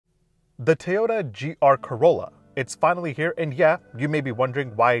The Toyota GR Corolla. It's finally here, and yeah, you may be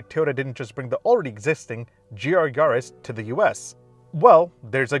wondering why Toyota didn't just bring the already existing GR Yaris to the US. Well,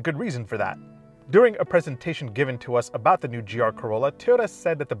 there's a good reason for that. During a presentation given to us about the new GR Corolla, Toyota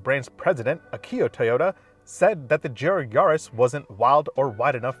said that the brand's president, Akio Toyoda, said that the GR Yaris wasn't wild or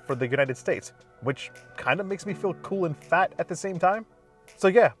wide enough for the United States, which kind of makes me feel cool and fat at the same time. So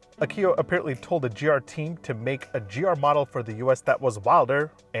yeah, Akio apparently told the GR team to make a GR model for the US that was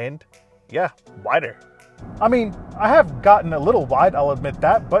wilder and, yeah, wider. I mean, I have gotten a little wide, I'll admit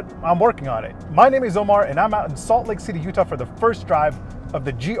that, but I'm working on it. My name is Omar and I'm out in Salt Lake City, Utah for the first drive of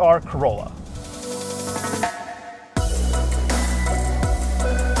the GR Corolla.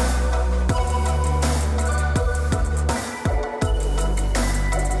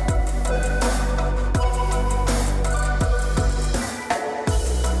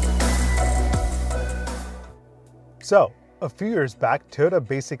 So, a few years back, Toyota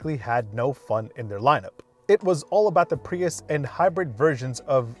basically had no fun in their lineup. It was all about the Prius and hybrid versions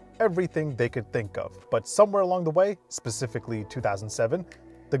of everything they could think of. But somewhere along the way, specifically 2007,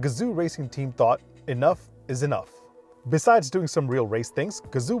 the Gazoo racing team thought enough is enough. Besides doing some real race things,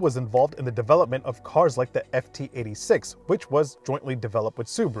 Gazoo was involved in the development of cars like the FT86, which was jointly developed with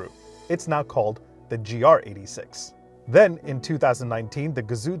Subaru. It's now called the GR86. Then, in 2019, the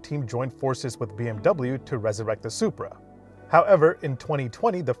Gazoo team joined forces with BMW to resurrect the Supra. However, in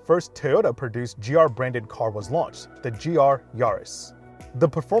 2020, the first Toyota-produced GR-branded car was launched, the GR Yaris. The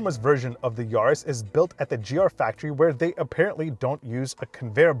performance version of the Yaris is built at the GR factory, where they apparently don't use a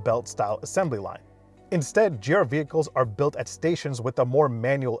conveyor belt-style assembly line. Instead, GR vehicles are built at stations with a more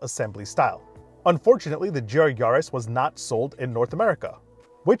manual assembly style. Unfortunately, the GR Yaris was not sold in North America.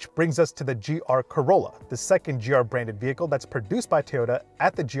 Which brings us to the GR Corolla, the second GR-branded vehicle that's produced by Toyota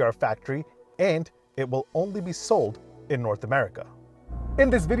at the GR factory, and it will only be sold in North America.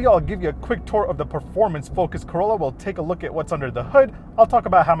 In this video, I'll give you a quick tour of the performance-focused Corolla. We'll take a look at what's under the hood. I'll talk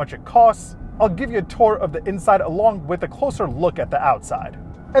about how much it costs. I'll give you a tour of the inside along with a closer look at the outside.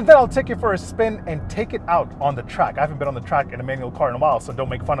 And then I'll take you for a spin and take it out on the track. I haven't been on the track in a manual car in a while, so don't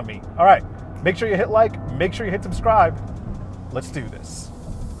make fun of me. All right, make sure you hit like, make sure you hit subscribe. Let's do this.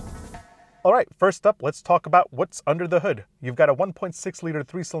 All right, first up, let's talk about what's under the hood. You've got a 1.6-liter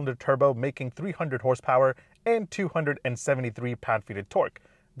 3-cylinder turbo making 300 horsepower and 273 pound-feet of torque.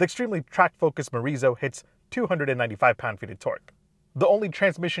 The extremely track-focused Morizo hits 295 pound-feet of torque. The only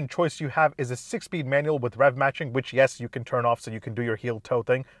transmission choice you have is a 6-speed manual with rev matching, which yes, you can turn off so you can do your heel-toe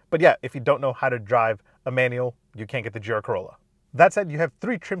thing. But yeah, if you don't know how to drive a manual, you can't get the GR Corolla. That said, you have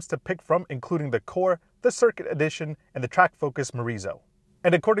 3 trims to pick from, including the Core, the Circuit Edition, and the track-focused Morizo.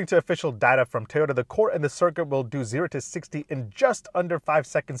 And according to official data from Toyota, the Core and the Circuit will do 0 to 60 in just under 5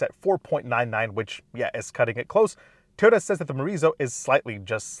 seconds at 4.99, which, yeah, is cutting it close. Toyota says that the Morizo is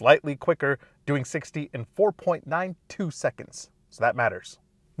just slightly quicker, doing 60 in 4.92 seconds. So that matters.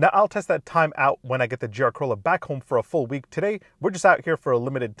 Now, I'll test that time out when I get the GR Corolla back home for a full week. Today, we're just out here for a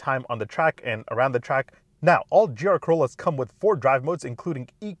limited time on the track and around the track. Now, all GR Corollas come with 4 drive modes, including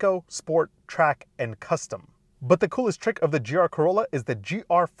Eco, Sport, Track, and Custom. But the coolest trick of the GR Corolla is the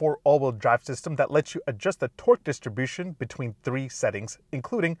GR4 all-wheel drive system that lets you adjust the torque distribution between 3 settings,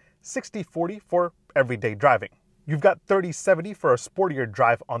 including 60-40 for everyday driving. You've got 30-70 for a sportier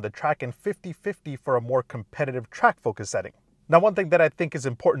drive on the track and 50-50 for a more competitive track focus setting. Now, one thing that I think is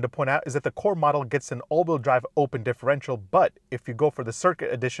important to point out is that the Core model gets an all-wheel drive open differential, but if you go for the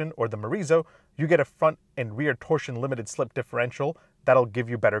Circuit Edition or the Morizo, you get a front and rear torsion limited slip differential that'll give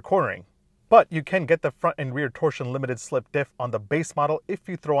you better cornering. But you can get the front and rear torsion limited slip diff on the base model if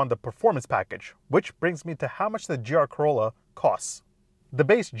you throw on the performance package, which brings me to how much the GR Corolla costs. The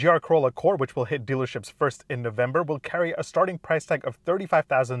base GR Corolla Core, which will hit dealerships first in November, will carry a starting price tag of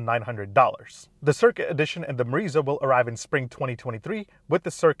 $35,900. The Circuit Edition and the Morizo will arrive in spring 2023, with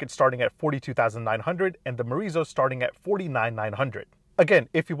the Circuit starting at $42,900 and the Morizo starting at $49,900. Again,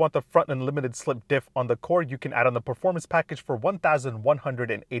 if you want the front and limited slip diff on the Core, you can add on the performance package for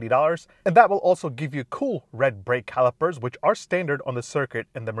 $1,180, and that will also give you cool red brake calipers, which are standard on the Circuit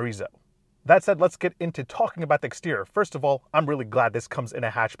and the Morizo. That said, let's get into talking about the exterior. First of all, I'm really glad this comes in a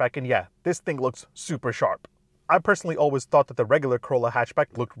hatchback, and yeah, this thing looks super sharp. I personally always thought that the regular Corolla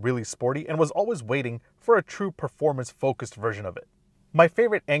hatchback looked really sporty and was always waiting for a true performance-focused version of it. My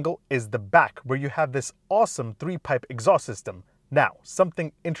favorite angle is the back, where you have this awesome 3-pipe exhaust system. Now,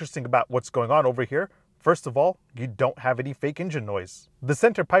 something interesting about what's going on over here. First of all, you don't have any fake engine noise. The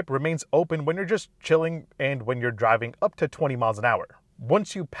center pipe remains open when you're just chilling and when you're driving up to 20 miles an hour.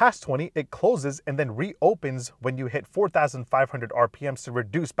 Once you pass 20, it closes and then reopens when you hit 4,500 RPMs to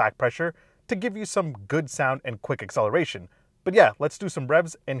reduce back pressure to give you some good sound and quick acceleration. But yeah, let's do some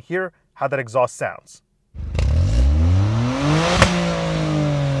revs and hear how that exhaust sounds.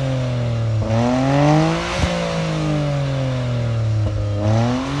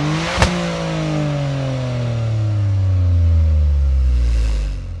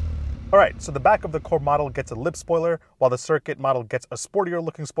 Alright, so the back of the Core model gets a lip spoiler, while the Circuit model gets a sportier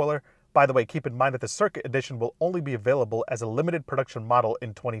looking spoiler. By the way, keep in mind that the Circuit Edition will only be available as a limited production model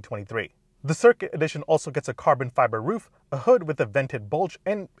in 2023. The Circuit Edition also gets a carbon fiber roof, a hood with a vented bulge,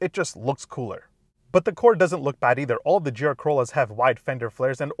 and it just looks cooler. But the Core doesn't look bad either. All the GR Corollas have wide fender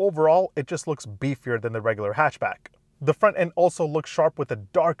flares, and overall, it just looks beefier than the regular hatchback. The front end also looks sharp with a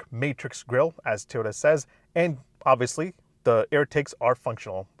dark matrix grille, as Toyota says, and obviously, the air intakes are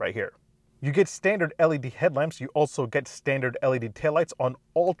functional right here. You get standard LED headlamps. You also get standard LED taillights on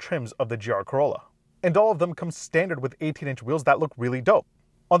all trims of the GR Corolla. And all of them come standard with 18-inch wheels that look really dope.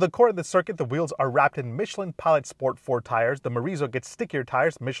 On the Core and the Circuit, the wheels are wrapped in Michelin Pilot Sport 4 tires. The Morizo gets stickier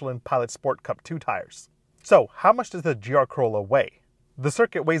tires, Michelin Pilot Sport Cup 2 tires. So, how much does the GR Corolla weigh? The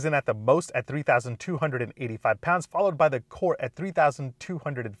Circuit weighs in at the most at 3,285 pounds, followed by the Core at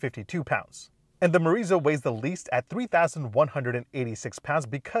 3,252 pounds. And the Morizo weighs the least at 3,186 pounds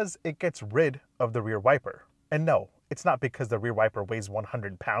because it gets rid of the rear wiper. And no, it's not because the rear wiper weighs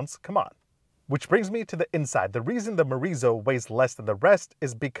 100 pounds, come on. Which brings me to the inside. The reason the Morizo weighs less than the rest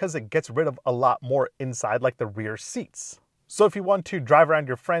is because it gets rid of a lot more inside, like the rear seats. So if you want to drive around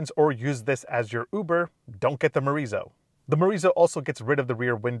your friends or use this as your Uber, don't get the Morizo. The Morizo also gets rid of the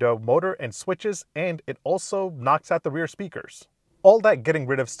rear window motor and switches, and it also knocks out the rear speakers. All that getting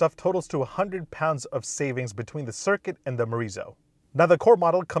rid of stuff totals to 100 pounds of savings between the Circuit and the Morizo. Now the Core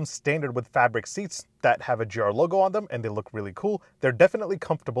model comes standard with fabric seats that have a GR logo on them, and they look really cool. They're definitely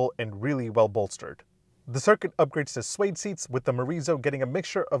comfortable and really well bolstered. The Circuit upgrades to suede seats, with the Morizo getting a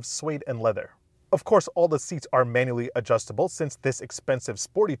mixture of suede and leather. Of course, all the seats are manually adjustable since this expensive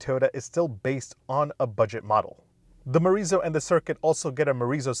sporty Toyota is still based on a budget model. The Morizo and the Circuit also get a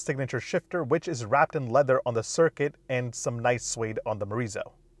Morizo signature shifter, which is wrapped in leather on the Circuit and some nice suede on the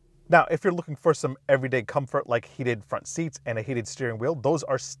Morizo. Now, if you're looking for some everyday comfort like heated front seats and a heated steering wheel, those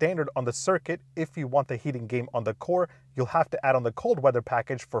are standard on the Circuit. If you want the heating game on the Core, you'll have to add on the cold weather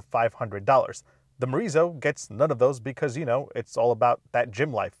package for $500. The Morizo gets none of those because, you know, it's all about that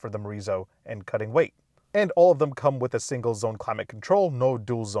gym life for the Morizo and cutting weight. And all of them come with a single zone climate control, no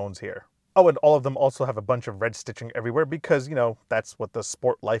dual zones here. Oh, and all of them also have a bunch of red stitching everywhere because, you know, that's what the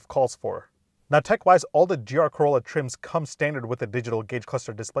sport life calls for. Now, tech-wise, all the GR Corolla trims come standard with a digital gauge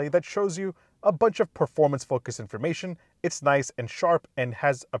cluster display that shows you a bunch of performance-focused information. It's nice and sharp and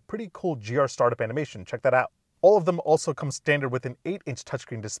has a pretty cool GR startup animation. Check that out. All of them also come standard with an 8-inch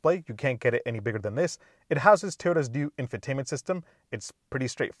touchscreen display. You can't get it any bigger than this. It houses Toyota's new infotainment system. It's pretty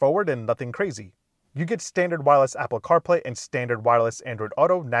straightforward and nothing crazy. You get standard wireless Apple CarPlay and standard wireless Android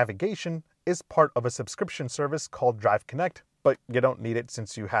Auto. Navigation is part of a subscription service called Drive Connect, but you don't need it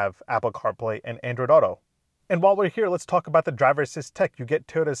since you have Apple CarPlay and Android Auto. And while we're here, let's talk about the driver assist tech. You get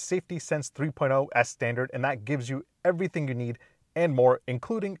Toyota's Safety Sense 3.0 as standard, and that gives you everything you need and more,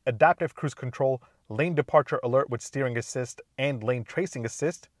 including adaptive cruise control, lane departure alert with steering assist, and lane tracing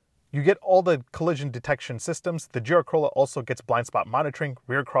assist. You get all the collision detection systems. The GR Corolla also gets blind spot monitoring,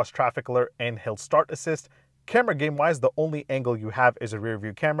 rear cross traffic alert, and hill start assist. Camera game-wise, the only angle you have is a rear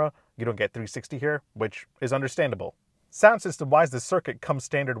view camera. You don't get 360 here, which is understandable. Sound system-wise, the Circuit comes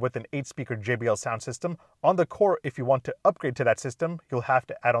standard with an 8-speaker JBL sound system. On the Core, if you want to upgrade to that system, you'll have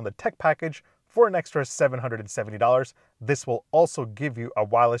to add on the tech package for an extra $770. This will also give you a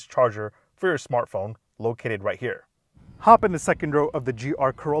wireless charger for your smartphone located right here. Hop in the second row of the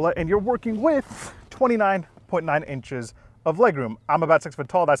GR Corolla and you're working with 29.9 inches of legroom. I'm about 6 foot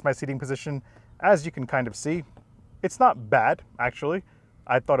tall, that's my seating position. As you can kind of see, it's not bad, actually.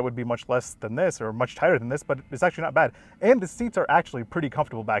 I thought it would be much less than this or much tighter than this, but it's actually not bad. And the seats are actually pretty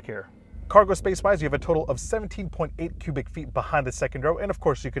comfortable back here. Cargo space-wise, you have a total of 17.8 cubic feet behind the second row, and of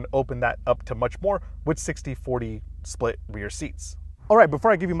course you can open that up to much more with 60-40 split rear seats. All right,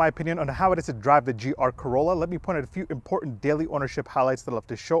 before I give you my opinion on how it is to drive the GR Corolla, let me point out a few important daily ownership highlights that I'd love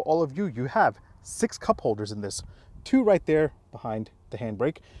to show all of you. You have 6 cup holders in this, 2 right there behind the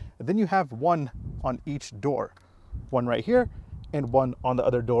handbrake, and then you have 1 on each door. 1 right here, and 1 on the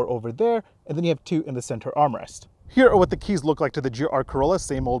other door over there, and then you have 2 in the center armrest. Here are what the keys look like to the GR Corolla,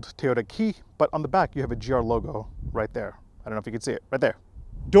 same old Toyota key, but on the back you have a GR logo right there. I don't know if you can see it, right there.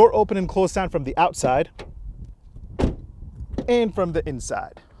 Door open and close sound from the outside and from the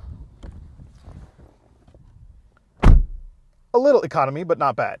inside. A little economy, but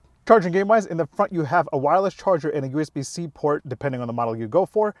not bad. Charging game-wise, in the front you have a wireless charger and a USB-C port, depending on the model you go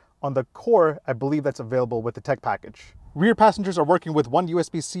for. On the Core, I believe that's available with the tech package. Rear passengers are working with one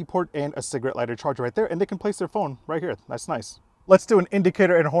USB-C port and a cigarette lighter charger right there, and they can place their phone right here. That's nice. Let's do an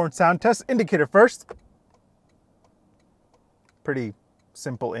indicator and horn sound test. Indicator first. Pretty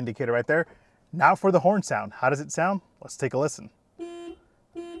simple indicator right there. Now for the horn sound. How does it sound? Let's take a listen.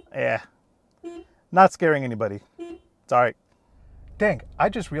 Yeah, not scaring anybody. It's all right. Dang, I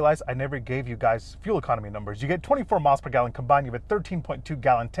just realized I never gave you guys fuel economy numbers. You get 24 miles per gallon combined. You have a 13.2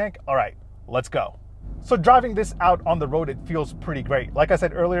 gallon tank. All right, let's go. So driving this out on the road, it feels pretty great. Like I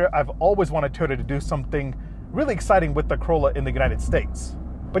said earlier, I've always wanted Toyota to do something really exciting with the Corolla in the United States.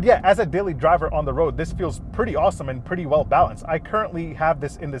 But yeah, as a daily driver on the road, this feels pretty awesome and pretty well balanced. I currently have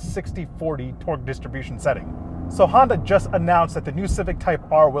this in the 60-40 torque distribution setting. So Honda just announced that the new Civic Type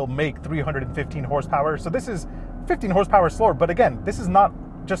R will make 315 horsepower. So this is 15 horsepower slower, but again, this is not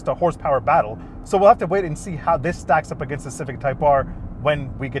just a horsepower battle. So we'll have to wait and see how this stacks up against the Civic Type R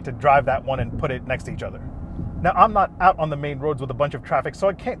when we get to drive that one and put it next to each other. Now, I'm not out on the main roads with a bunch of traffic, so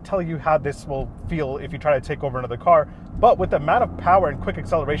I can't tell you how this will feel if you try to take over another car, but with the amount of power and quick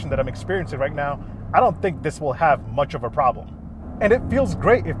acceleration that I'm experiencing right now, I don't think this will have much of a problem. And it feels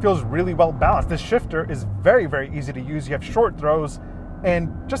great. It feels really well balanced. This shifter is very, very easy to use. You have short throws,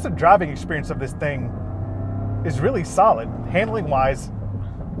 and just the driving experience of this thing is really solid. Handling wise,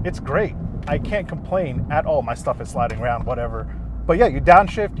 it's great. I can't complain at all. My stuff is sliding around, whatever. But yeah, you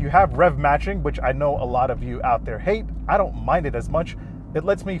downshift, you have rev matching, which I know a lot of you out there hate. I don't mind it as much. It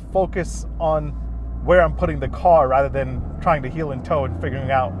lets me focus on where I'm putting the car rather than trying to heel and toe and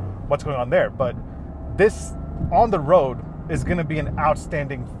figuring out what's going on there. But this on the road is going to be an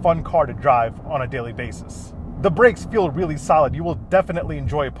outstanding, fun car to drive on a daily basis. The brakes feel really solid. You will definitely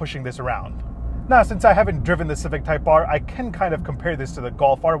enjoy pushing this around. Now, since I haven't driven the Civic Type R, I can kind of compare this to the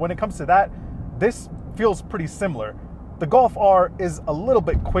Golf R. When it comes to that, this feels pretty similar. The Golf R is a little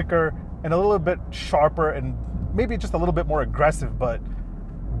bit quicker and a little bit sharper and maybe just a little bit more aggressive, but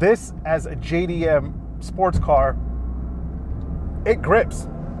this as a JDM sports car, it grips.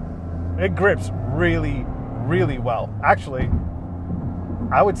 It grips really, really well. Actually,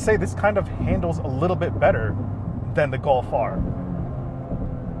 I would say this kind of handles a little bit better than the Golf R.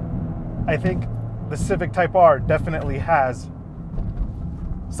 I think the Civic Type R definitely has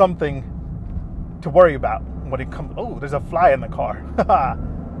something to worry about when it comes. Oh, there's a fly in the car.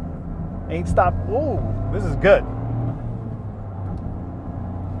 Ain't stop. Oh, this is good.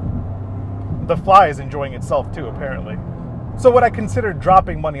 The fly is enjoying itself too, apparently. So would I consider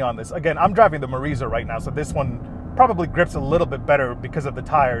dropping money on this? Again, I'm driving the Morizo right now, so this one probably grips a little bit better because of the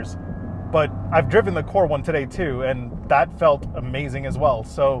tires. But I've driven the Core one today too, and that felt amazing as well.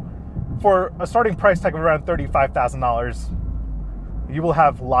 So for a starting price tag of around $35,000, you will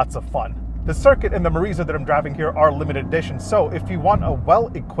have lots of fun. The Circuit and the Morizo that I'm driving here are limited edition, so if you want a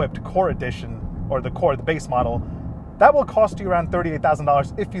well-equipped Core edition, or the Core, the base model, that will cost you around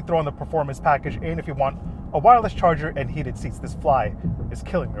 $38,000 if you throw in the performance package and if you want a wireless charger and heated seats. This fly is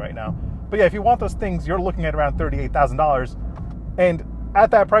killing me right now. But yeah, if you want those things, you're looking at around $38,000. And at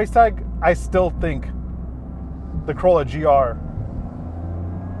that price tag, I still think the Corolla GR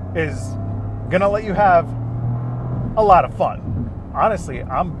is gonna let you have a lot of fun. Honestly,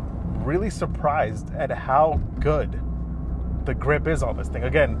 I'm really surprised at how good the grip is on this thing.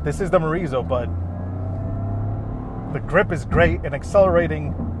 Again, this is the Morizo, but the grip is great, and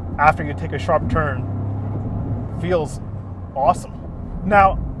accelerating after you take a sharp turn feels awesome.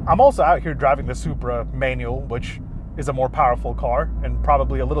 Now, I'm also out here driving the Supra manual, which is a more powerful car and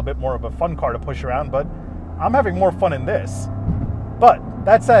probably a little bit more of a fun car to push around, but I'm having more fun in this. But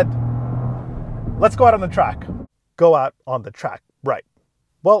that said, let's go out on the track. Go out on the track, right.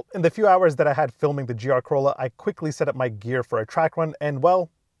 Well, in the few hours that I had filming the GR Corolla, I quickly set up my gear for a track run, and well,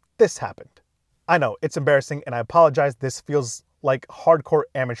 this happened. I know, it's embarrassing, and I apologize. This feels like hardcore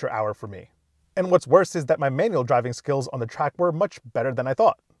amateur hour for me. And what's worse is that my manual driving skills on the track were much better than I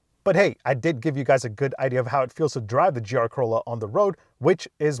thought. But hey, I did give you guys a good idea of how it feels to drive the GR Corolla on the road, which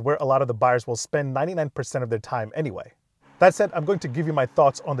is where a lot of the buyers will spend 99% of their time anyway. That said, I'm going to give you my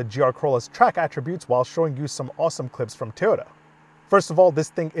thoughts on the GR Corolla's track attributes while showing you some awesome clips from Toyota. First of all, this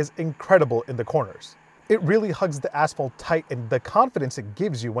thing is incredible in the corners. It really hugs the asphalt tight, and the confidence it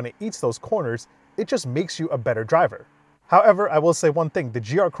gives you when it eats those corners, it just makes you a better driver. However, I will say one thing, the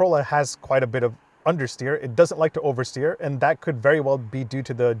GR Corolla has quite a bit of understeer. It doesn't like to oversteer, and that could very well be due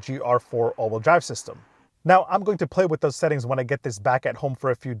to the GR4 all-wheel drive system. Now, I'm going to play with those settings when I get this back at home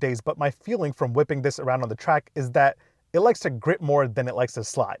for a few days, but my feeling from whipping this around on the track is that it likes to grip more than it likes to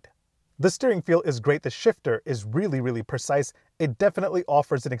slide. The steering feel is great. The shifter is really, really precise. It definitely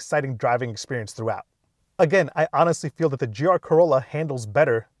offers an exciting driving experience throughout. Again, I honestly feel that the GR Corolla handles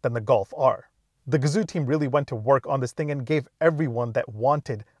better than the Golf R. The Gazoo team really went to work on this thing and gave everyone that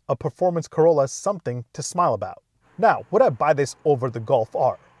wanted a performance Corolla something to smile about. Now, would I buy this over the Golf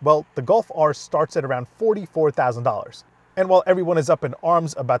R? Well, the Golf R starts at around $44,000. And while everyone is up in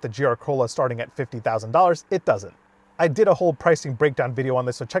arms about the GR Corolla starting at $50,000, it doesn't. I did a whole pricing breakdown video on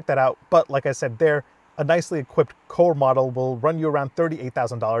this, so check that out. But like I said there, a nicely equipped Core model will run you around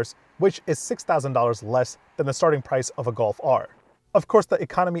 $38,000, which is $6,000 less than the starting price of a Golf R. Of course, the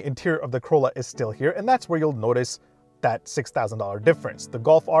economy interior of the Corolla is still here, and that's where you'll notice that $6,000 difference. The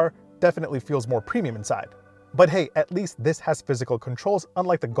Golf R definitely feels more premium inside. But hey, at least this has physical controls,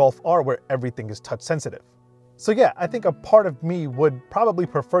 unlike the Golf R where everything is touch sensitive. So yeah, I think a part of me would probably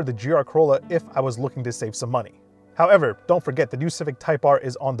prefer the GR Corolla if I was looking to save some money. However, don't forget the new Civic Type R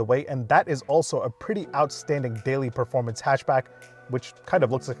is on the way, and that is also a pretty outstanding daily performance hatchback, which kind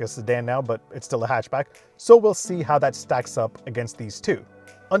of looks like a sedan now, but it's still a hatchback. So we'll see how that stacks up against these two.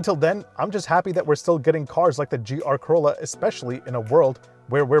 Until then, I'm just happy that we're still getting cars like the GR Corolla, especially in a world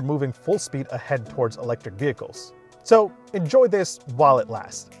where we're moving full speed ahead towards electric vehicles. So enjoy this while it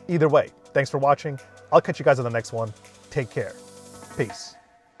lasts. Either way, thanks for watching. I'll catch you guys on the next one. Take care. Peace.